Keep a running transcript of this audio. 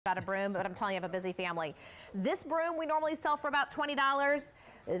about a broom, but I'm telling you, I have a busy family. This broom we normally sell for about $20.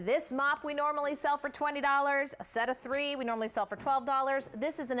 This mop we normally sell for $20. A set of 3 we normally sell for $12.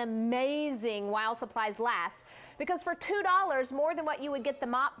 This is an amazing while supplies last, because for $2 more than what you would get the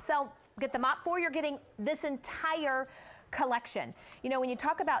mop for, you're getting this entire collection. You know, when you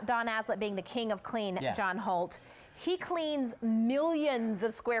talk about Don Aslett being the king of clean, John Holt, he cleans millions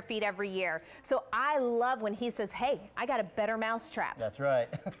of square feet every year. So I love when he says, hey, I got a better mousetrap. That's right.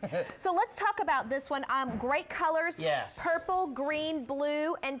 So let's talk about this one. Great colors, yes. Purple, green,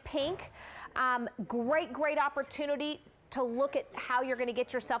 blue, and pink. Great opportunity to look at how you're going to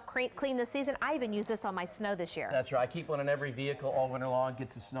get yourself clean this season. I even use this on my snow this year. That's right. I keep one in every vehicle all winter long,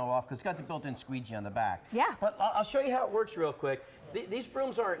 gets the snow off, because it's got the built-in squeegee on the back. Yeah. But I'll show you how it works real quick. These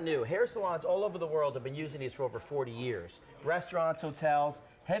brooms aren't new. Hair salons all over the world have been using these for over 40 years. Restaurants, hotels,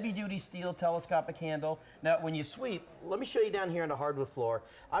 heavy-duty steel telescopic handle. Now, when you sweep, let me show you down here on the hardwood floor.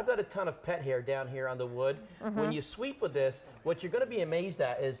 I've got a ton of pet hair down here on the wood. When you sweep with this, what you're going to be amazed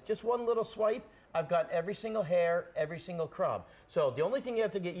at is just one little swipe, I've got every single hair, every single crumb. So the only thing you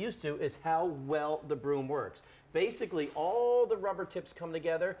have to get used to is how well the broom works. Basically, all the rubber tips come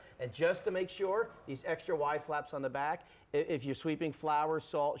together, and just to make sure, these extra wide flaps on the back, if you're sweeping flour,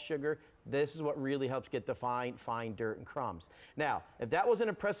 salt, sugar, this is what really helps get the fine dirt and crumbs. Now, if that wasn't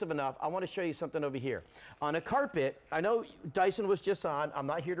impressive enough, I want to show you something over here. On a carpet, I know Dyson was just on. I'm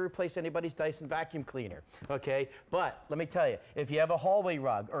not here to replace anybody's Dyson vacuum cleaner, okay? But let me tell you, if you have a hallway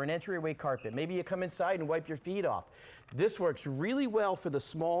rug or an entryway carpet, maybe you come inside and wipe your feet off. This works really well for the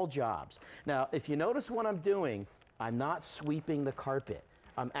small jobs. Now, if you notice what I'm doing, I'm not sweeping the carpet.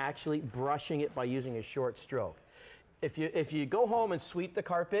 I'm actually brushing it by using a short stroke. If you go home and sweep the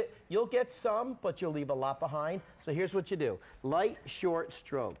carpet, you'll get some, but you'll leave a lot behind. So here's what you do. Light, short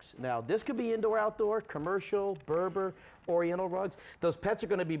strokes. Now, this could be indoor, outdoor, commercial, Berber, Oriental rugs. Those pets are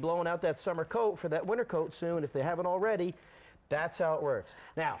going to be blowing out that summer coat for that winter coat soon if they haven't already. That's how it works.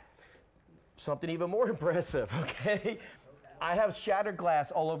 Now, something even more impressive, okay? I have shattered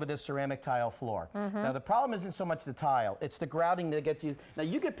glass all over this ceramic tile floor. Now, the problem isn't so much the tile, it's the grouting that gets used. Now,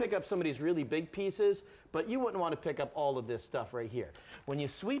 you could pick up some of these really big pieces, but you wouldn't want to pick up all of this stuff right here. When you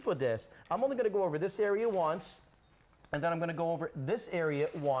sweep with this, I'm only going to go over this area once, and then I'm going to go over this area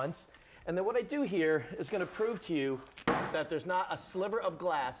once, and then what I do here is going to prove to you that there's not a sliver of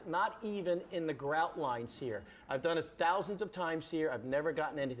glass, not even in the grout lines here. I've done this thousands of times here. I've never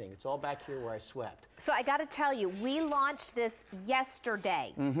gotten anything. It's all back here where I swept. So I got to tell you, we launched this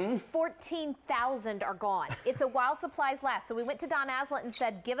yesterday. 14,000 are gone. It's a while supplies last. So we went to Don Aslett and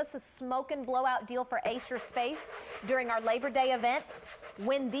said, give us a smoke and blowout deal for Ace Your Space during our Labor Day event.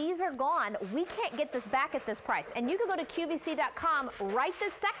 When these are gone, we can't get this back at this price. And you can go to QVC.com right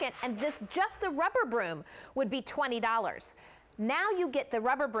this second, and just the rubber broom would be $20. Now you get the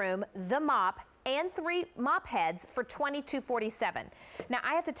rubber broom, the mop, and 3 mop heads for $22.47. Now,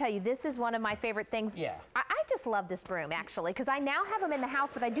 I have to tell you, this is one of my favorite things. Yeah. I just love this broom, actually, because I now have them in the house,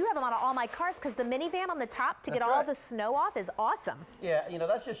 but I do have them on all my cars because the minivan on the top to get all the snow off is awesome. Yeah, you know,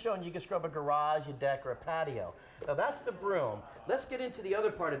 that's just showing you can scrub a garage, a deck, or a patio. Now, that's the broom. Let's get into the other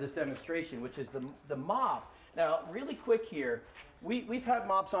part of this demonstration, which is the mop. Now, really quick here, we've had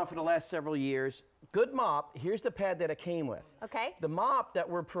mops on for the last several years. Good mop, here's the pad that it came with. Okay. The mop that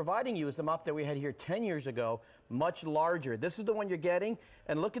we're providing you is the mop that we had here 10 years ago, much larger. This is the one you're getting,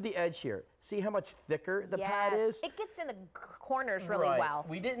 and look at the edge here. See how much thicker the pad is? It gets in the corners really well.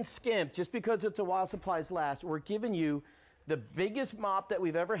 We didn't skimp just because it's a while supplies last. We're giving you the biggest mop that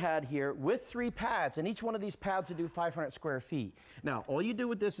we've ever had here with 3 pads, and each one of these pads will do 500 square feet. Now, all you do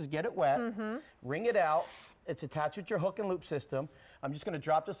with this is get it wet, wring it out. It's attached with your hook and loop system. I'm just going to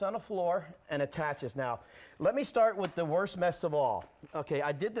drop this on the floor and attach this. Now, let me start with the worst mess of all. Okay,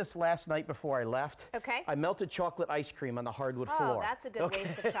 I did this last night before I left. Okay. I melted chocolate ice cream on the hardwood floor. Oh, that's a good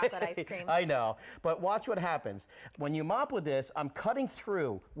waste of chocolate ice cream. I know, but watch what happens. When you mop with this, I'm cutting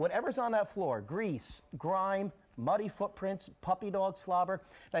through whatever's on that floor, grease, grime, muddy footprints, puppy dog slobber.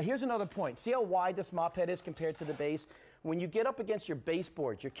 Now, here's another point. See how wide this mop head is compared to the base? When you get up against your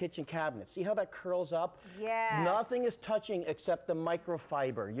baseboards, your kitchen cabinet, see how that curls up? Yes. Nothing is touching except the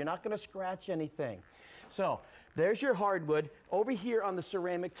microfiber. You're not going to scratch anything. So there's your hardwood. Over here on the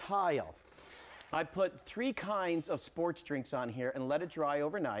ceramic tile, I put 3 kinds of sports drinks on here and let it dry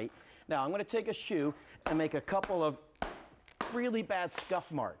overnight. Now I'm going to take a shoe and make a couple of really bad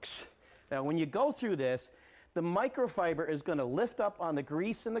scuff marks. Now when you go through this, the microfiber is going to lift up on the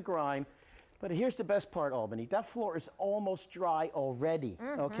grease and the grime. But here's the best part, Albany. That floor is almost dry already,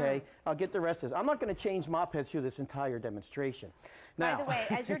 okay? I'll get the rest of this. I'm not going to change mop heads through this entire demonstration. Now, by the way,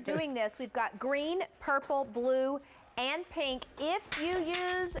 as you're doing this, we've got green, purple, blue, and pink. If you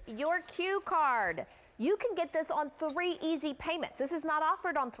use your Q card, you can get this on 3 easy payments. This is not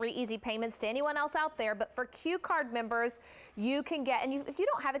offered on 3 easy payments to anyone else out there, but for Q card members, you can get, and if you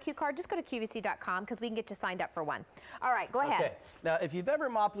don't have a Q card, just go to QVC.com because we can get you signed up for one. All right, go ahead. Okay, now if you've ever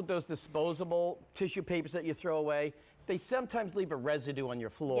mopped with those disposable tissue papers that you throw away, they sometimes leave a residue on your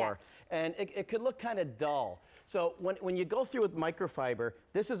floor, yes, and it could look kind of dull. So when you go through with microfiber,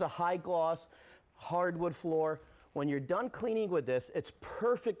 this is a high gloss hardwood floor. When you're done cleaning with this, it's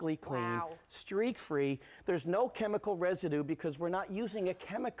perfectly clean, wow, streak-free. There's no chemical residue because we're not using a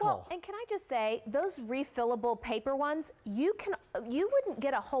chemical. Well, and can I just say, those refillable paper ones, you wouldn't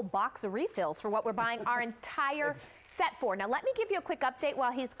get a whole box of refills for what we're buying our entire set for. Now, let me give you a quick update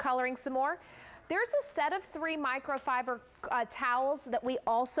while he's coloring some more. There's a set of 3 microfiber towels that we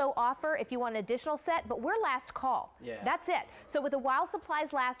also offer if you want an additional set, but we're last call. Yeah. That's it. So with the while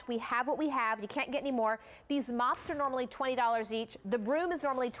supplies last, we have what we have. You can't get any more. These mops are normally $20 each. The broom is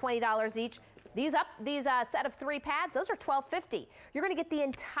normally $20 each. These set of 3 pads, those are $12.50. You're going to get the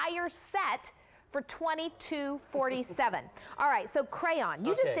entire set for $22.47. All right, so crayon.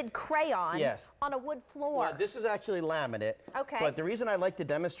 You just did crayon, yes, on a wood floor. Well, this is actually laminate. Okay. But the reason I like to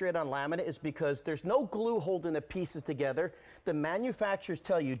demonstrate on laminate is because there's no glue holding the pieces together. The manufacturers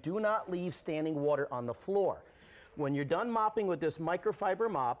tell you, do not leave standing water on the floor. When you're done mopping with this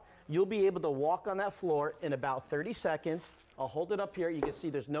microfiber mop, you'll be able to walk on that floor in about 30 seconds. I'll hold it up here. You can see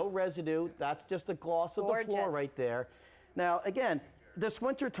there's no residue. That's just the gloss of the floor right there. Now, again, this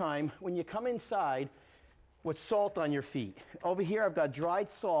winter time, when you come inside with salt on your feet, over here I've got dried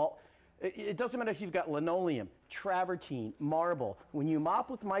salt. It doesn't matter if you've got linoleum, travertine, marble. When you mop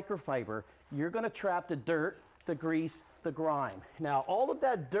with microfiber, you're going to trap the dirt, the grease, the grime. Now, all of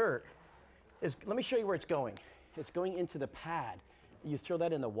that dirt is, let me show you where it's going. It's going into the pad. You throw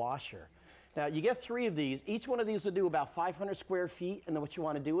that in the washer. Now, you get 3 of these. Each one of these will do about 500 square feet, and then what you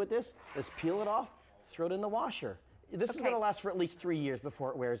want to do with this is peel it off, throw it in the washer. This is going to last for at least 3 years before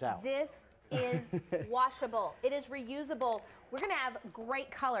it wears out. This is washable. It is reusable. We're going to have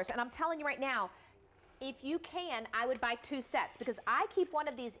great colors. And I'm telling you right now, if you can, I would buy 2 sets because I keep one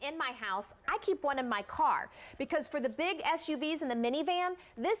of these in my house. I keep one in my car because for the big SUVs and the minivan,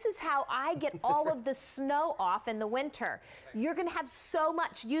 this is how I get all of the snow off in the winter. You're going to have so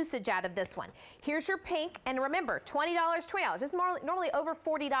much usage out of this one. Here's your pink, and remember, $20, $20. This is normally over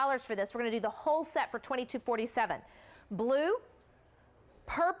 $40 for this. We're going to do the whole set for $22.47. Blue,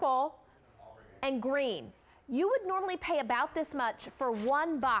 purple, and green. You would normally pay about this much for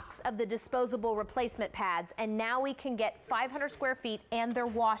 1 box of the disposable replacement pads, and now we can get 500 square feet and they're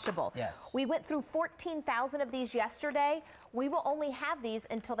washable. Yes. We went through 14,000 of these yesterday. We will only have these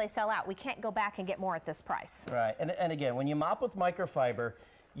until they sell out. We can't go back and get more at this price. Right, and again, when you mop with microfiber,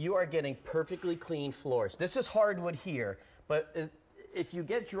 you are getting perfectly clean floors. This is hardwood here, but if you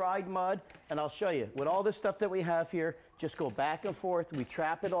get dried mud, and I'll show you, with all this stuff that we have here, just go back and forth, we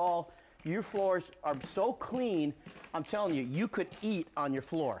trap it all. Your floors are so clean, I'm telling you, you could eat on your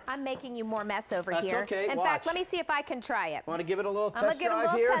floor. I'm making you more mess over That's here. okay, In fact, let me see if I can try it. Want to give it a little test drive here? I'm going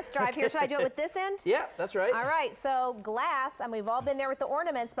to give it a little test drive here. Should I do it with this end? Yeah, that's right. All right, so glass, and we've all been there with the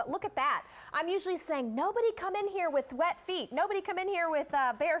ornaments, but look at that. I'm usually saying, nobody come in here with wet feet. Nobody come in here with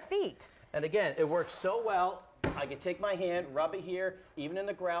bare feet. And again, it works so well. I can take my hand, rub it here, even in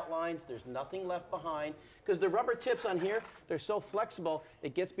the grout lines, there's nothing left behind. Because the rubber tips on here, they're so flexible,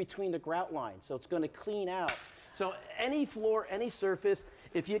 it gets between the grout lines, so it's going to clean out. So any floor, any surface,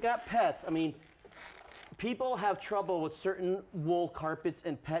 if you got pets, I mean, people have trouble with certain wool carpets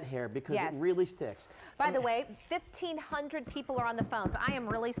and pet hair because it really sticks. By the way, 1,500 people are on the phones. I am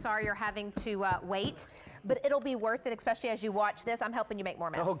really sorry you're having to wait, but it'll be worth it, especially as you watch this. I'm helping you make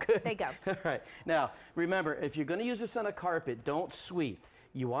more mess. Oh, good. There you go. All right. Now, remember, if you're going to use this on a carpet, don't sweep.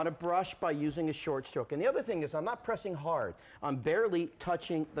 You want to brush by using a short stroke. And the other thing is I'm not pressing hard. I'm barely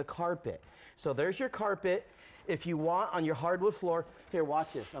touching the carpet. So there's your carpet. If you want on your hardwood floor, here,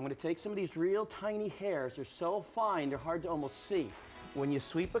 watch this. I'm going to take some of these real tiny hairs. They're so fine, they're hard to almost see. When you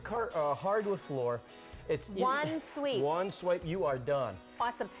sweep a hardwood floor, it's one sweep. One swipe, you are done.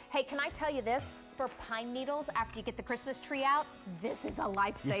 Awesome. Hey, can I tell you this? For pine needles, after you get the Christmas tree out, this is a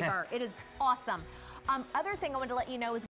lifesaver. It is awesome. Other thing I wanted to let you know is